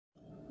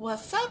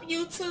What's up,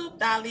 YouTube?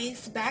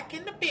 Dollys back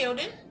in the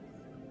building.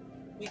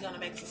 We're gonna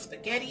make some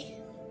spaghetti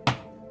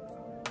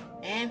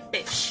and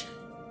fish.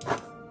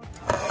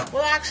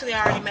 Well, actually,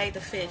 I already made the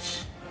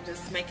fish. I'm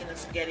just making the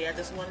spaghetti. I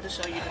just wanted to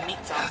show you the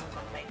meat sauce I'm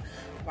gonna make.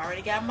 I've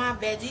already got my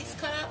veggies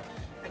cut up.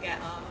 I got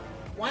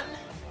one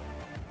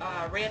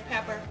red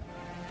pepper,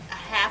 a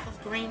half of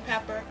green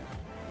pepper,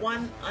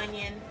 one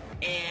onion,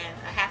 and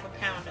a half a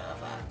pound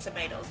of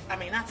tomatoes. I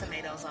mean, not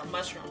tomatoes,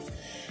 mushrooms.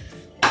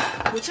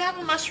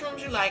 Whichever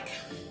mushrooms you like.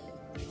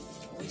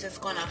 We're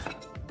just gonna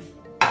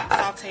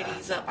saute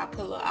these up. I put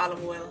a little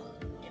olive oil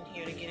in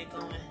here to get it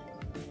going.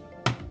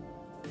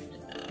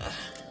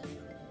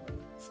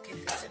 Let's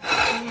get this in the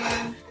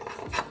pan.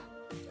 Put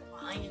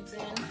my onions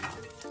in.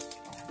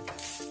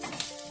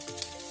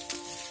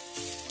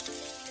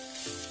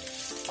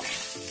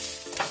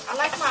 I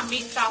like my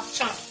meat sauce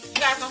chunky. You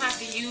guys don't have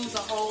to use a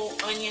whole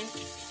onion.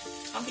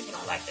 Some people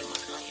don't like that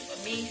much onion,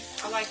 but me,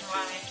 I like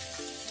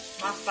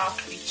my sauce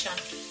to be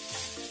chunky.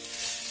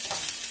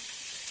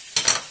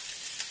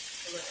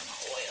 A little of my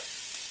oil.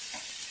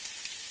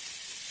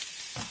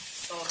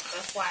 So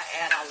that's why I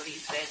add all of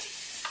these veggies.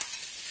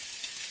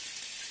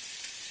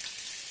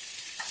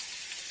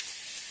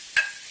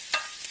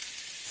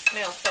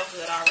 Smells so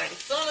good already.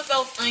 As soon as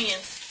those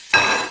onions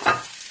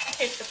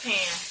hit the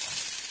pan,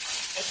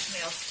 it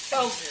smells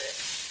so good.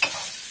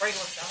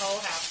 Fragrance the whole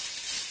house.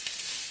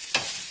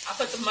 I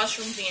put the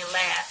mushrooms in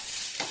last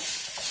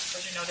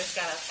because you know this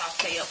gotta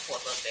saute up for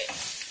a little bit.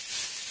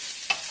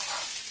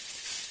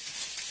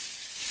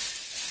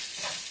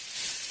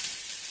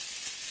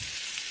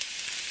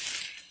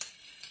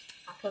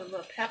 I put a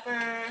little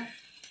pepper,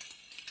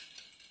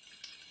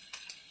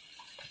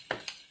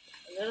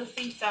 a little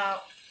sea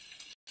salt.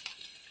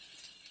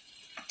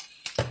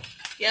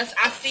 Yes,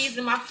 I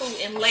season my food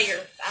in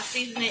layers. I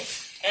season it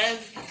as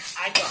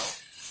I go.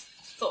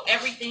 So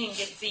everything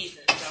gets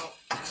seasoned. So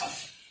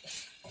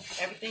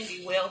everything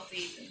be well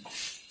seasoned.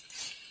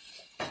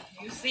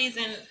 You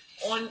season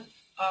on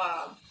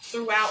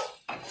throughout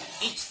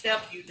each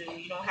step you do.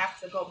 You don't have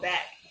to go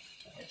back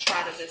and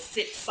try to just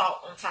sit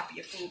salt on top of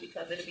your food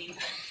because it'll be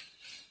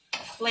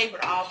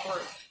flavored all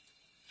through.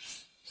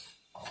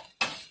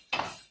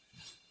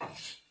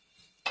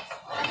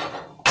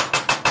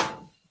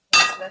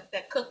 Let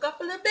that cook up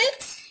a little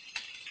bit.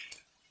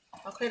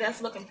 Okay,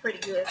 that's looking pretty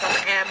good. So I'm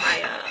gonna add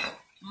my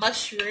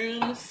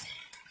mushrooms.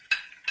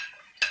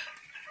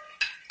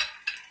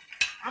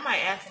 I might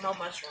add some more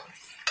mushrooms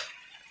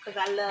because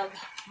I love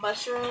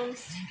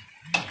mushrooms.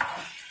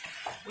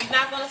 We're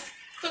not gonna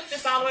cook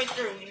this all the way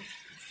through.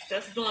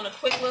 Just doing a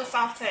quick little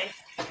saute.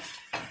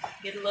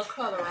 Get a little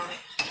color on it.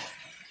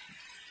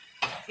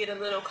 Get a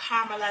little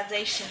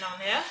caramelization on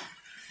there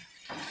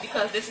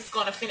because this is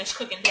going to finish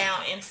cooking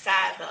down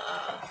inside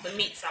the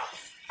meat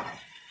sauce.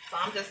 So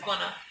I'm just going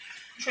to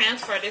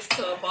transfer this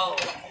to a bowl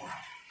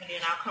and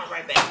then I'll come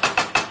right back.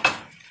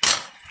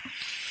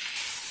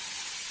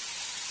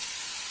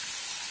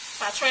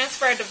 So I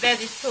transferred the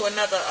veggies to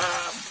another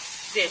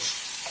dish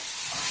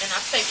and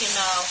I've taken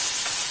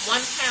 1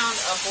 pound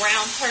of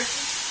ground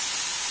turkey.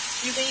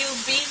 You can use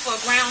beef or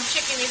ground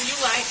chicken if you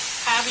like,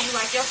 however you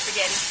like your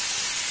spaghetti.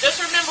 Just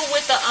remember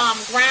with the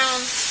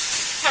ground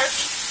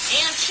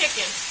turkey and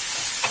chicken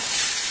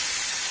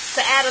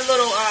to add a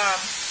little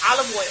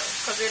olive oil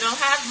because they don't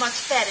have much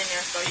fat in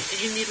there, so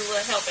you need a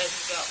little help as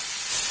you go.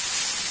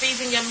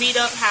 Season your meat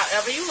up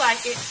however you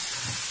like it.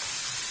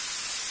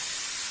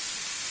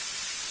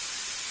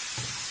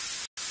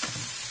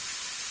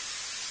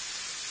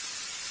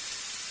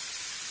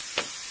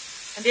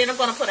 And then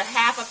I'm going to put a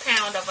half a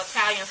pound of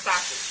Italian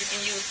sausage. You can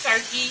use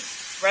turkey,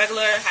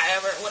 regular,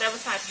 however, whatever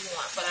type you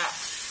want. But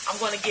I'm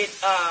going to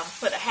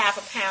put a half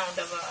a pound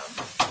of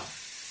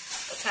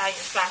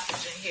Italian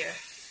sausage in here.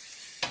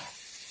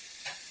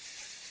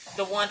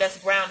 The one that's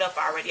browned up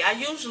already. I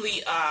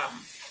usually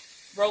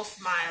roast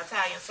my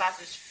Italian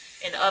sausage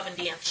in the oven,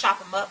 then chop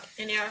them up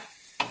in there.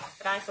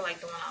 But I didn't feel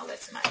like doing all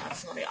that tonight. I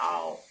just want it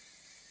all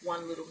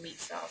one little meat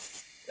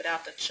sauce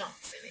without the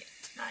chunks in it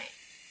tonight.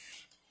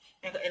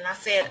 And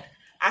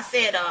I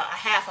said a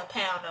half a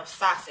pound of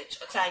sausage,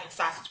 Italian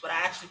sausage, but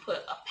I actually put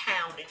a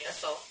pound in there.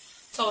 So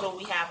total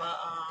we have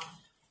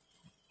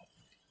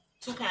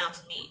 2 pounds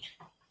of meat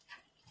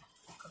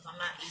because I'm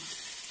not eating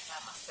by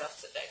myself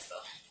today. So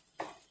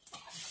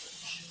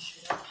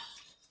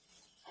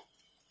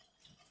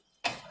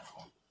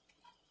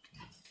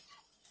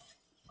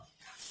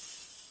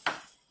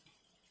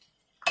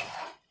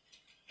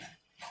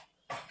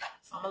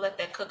I'm going to let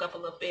that cook up a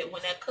little bit.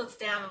 When that cooks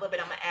down a little bit,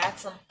 I'm going to add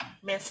some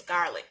minced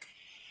garlic.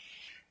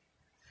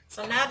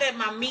 So now that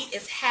my meat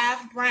is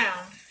half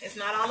brown, it's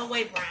not all the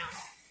way brown,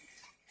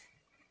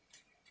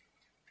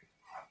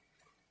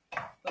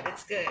 but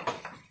it's good.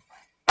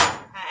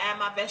 I add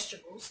my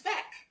vegetables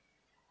back.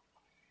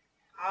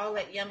 All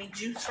that yummy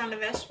juice from the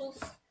vegetables.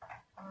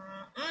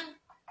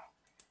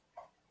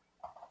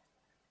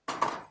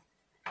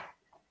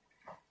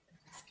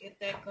 Let's get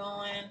that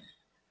going.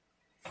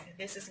 And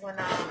this is when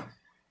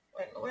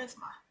where's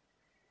my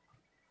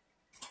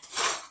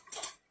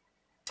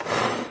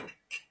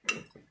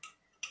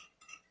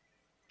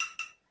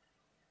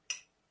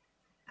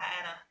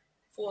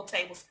full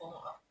tablespoon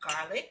of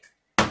garlic.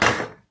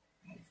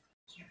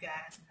 You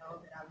guys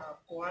know that I love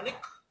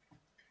garlic.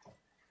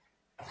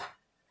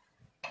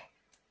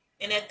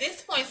 And at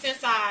this point,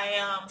 since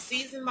I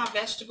seasoned my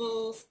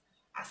vegetables,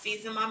 I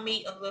seasoned my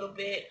meat a little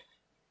bit,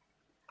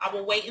 I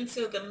will wait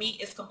until the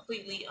meat is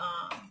completely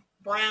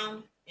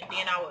brown, and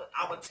then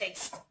I would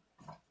taste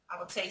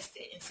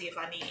it and see if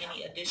I need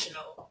any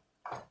additional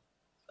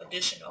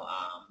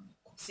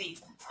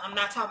seasonings. I'm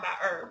not talking about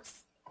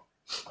herbs.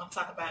 I'm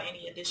talking about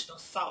any additional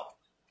salt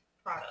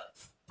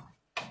products.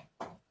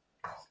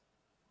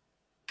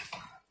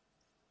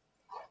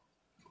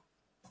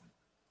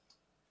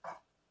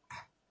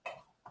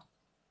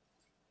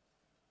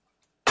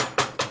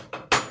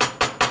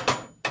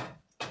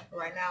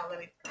 Right now, let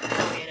me go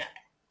ahead and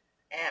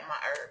add my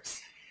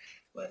herbs.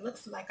 Well, it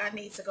looks like I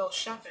need to go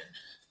shopping.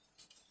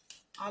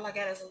 All I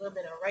got is a little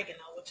bit of oregano,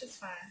 which is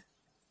fine.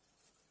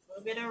 A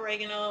little bit of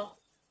oregano.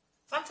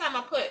 Sometimes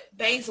I put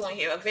basil in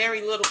here, a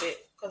very little bit,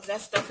 because that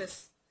stuff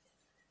is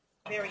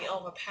very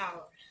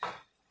overpowering.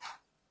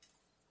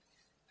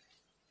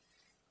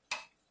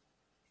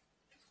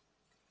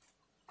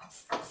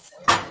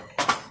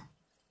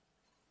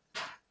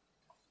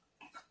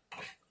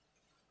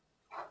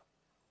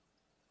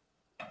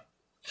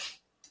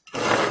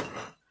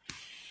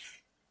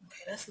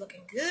 Okay, that's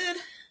looking good.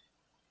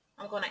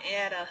 I'm going to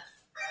add a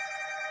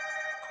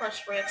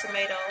crushed red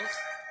tomatoes.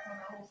 I don't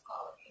know whose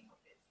color came up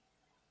with it.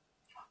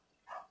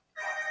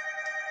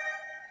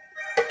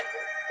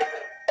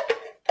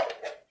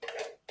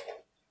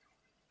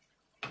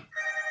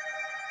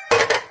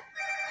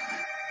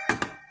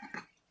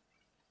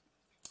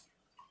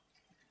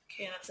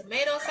 Okay, and a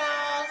tomato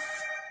sauce.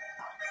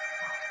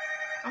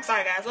 I'm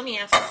sorry guys, let me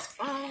answer this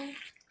phone.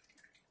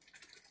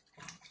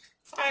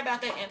 Sorry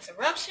about that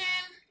interruption.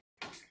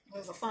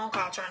 There's a phone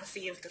call trying to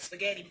see if the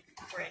spaghetti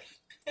is ready.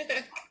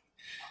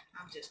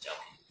 I'm just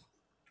joking.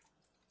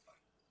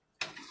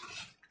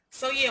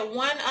 So yeah,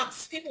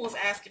 people was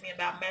asking me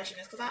about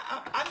measurements because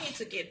I need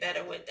to get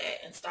better with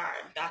that and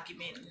start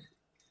documenting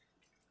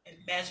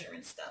and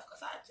measuring stuff,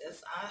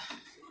 because I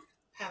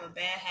have a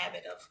bad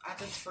habit of I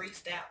just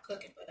freestyle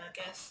cooking. But I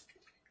guess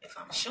if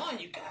I'm showing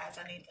you guys,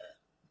 I need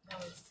to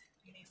know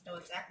you need to know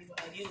exactly what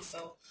I use.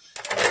 So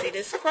let's see,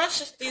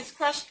 these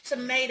crushed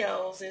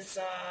tomatoes is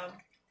a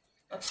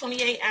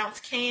 28-ounce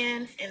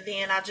can, and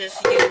then I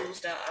just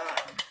used a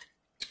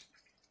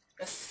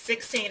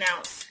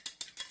 16-ounce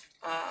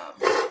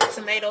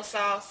tomato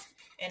sauce,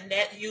 and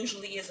that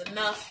usually is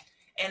enough.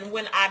 And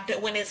when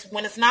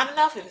it's not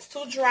enough, if it's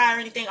too dry or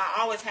anything, I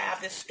always have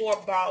this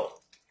store-bought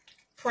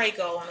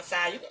Prego on the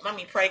side.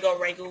 Prego,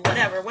 Ragu,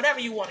 whatever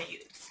you want to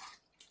use.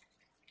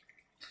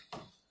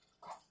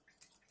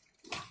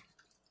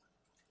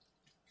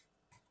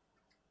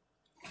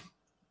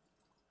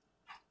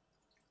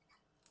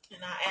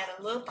 And I add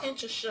a little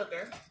pinch of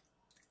sugar,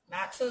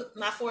 not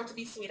for it to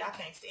be sweet. I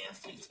can't stand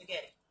sweet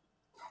spaghetti.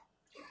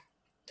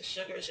 The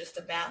sugar is just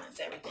to balance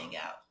everything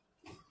out.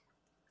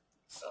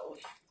 So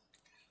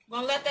I'm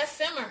gonna let that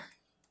simmer.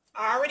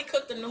 I already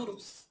cooked the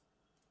noodles,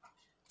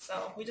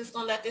 so we're just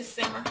gonna let this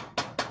simmer.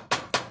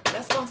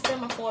 That's gonna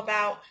simmer for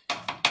about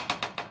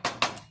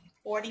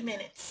 40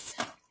 minutes.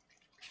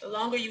 The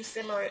longer you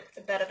simmer it,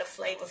 the better the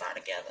flavors are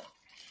together.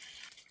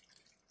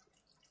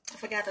 I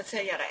forgot to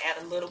tell y'all to add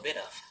a little bit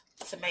of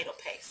tomato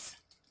paste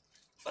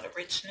for the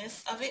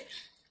richness of it.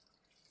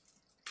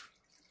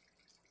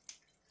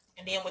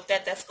 And then with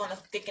that, that's going to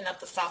thicken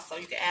up the sauce, so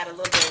you can add a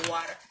little bit of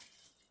water.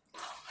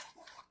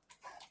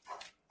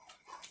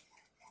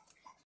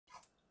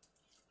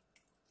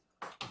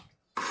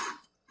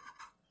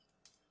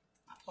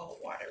 I pour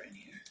water in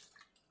here.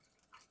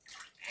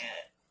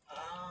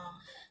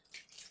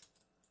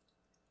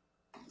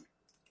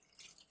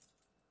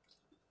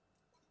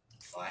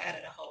 So I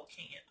added a whole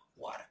can of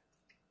water.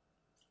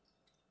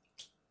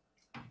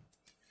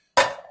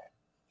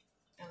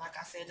 And like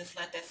I said, just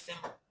let that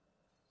simmer.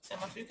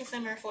 You can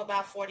simmer it for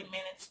about 40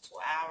 minutes to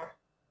an hour.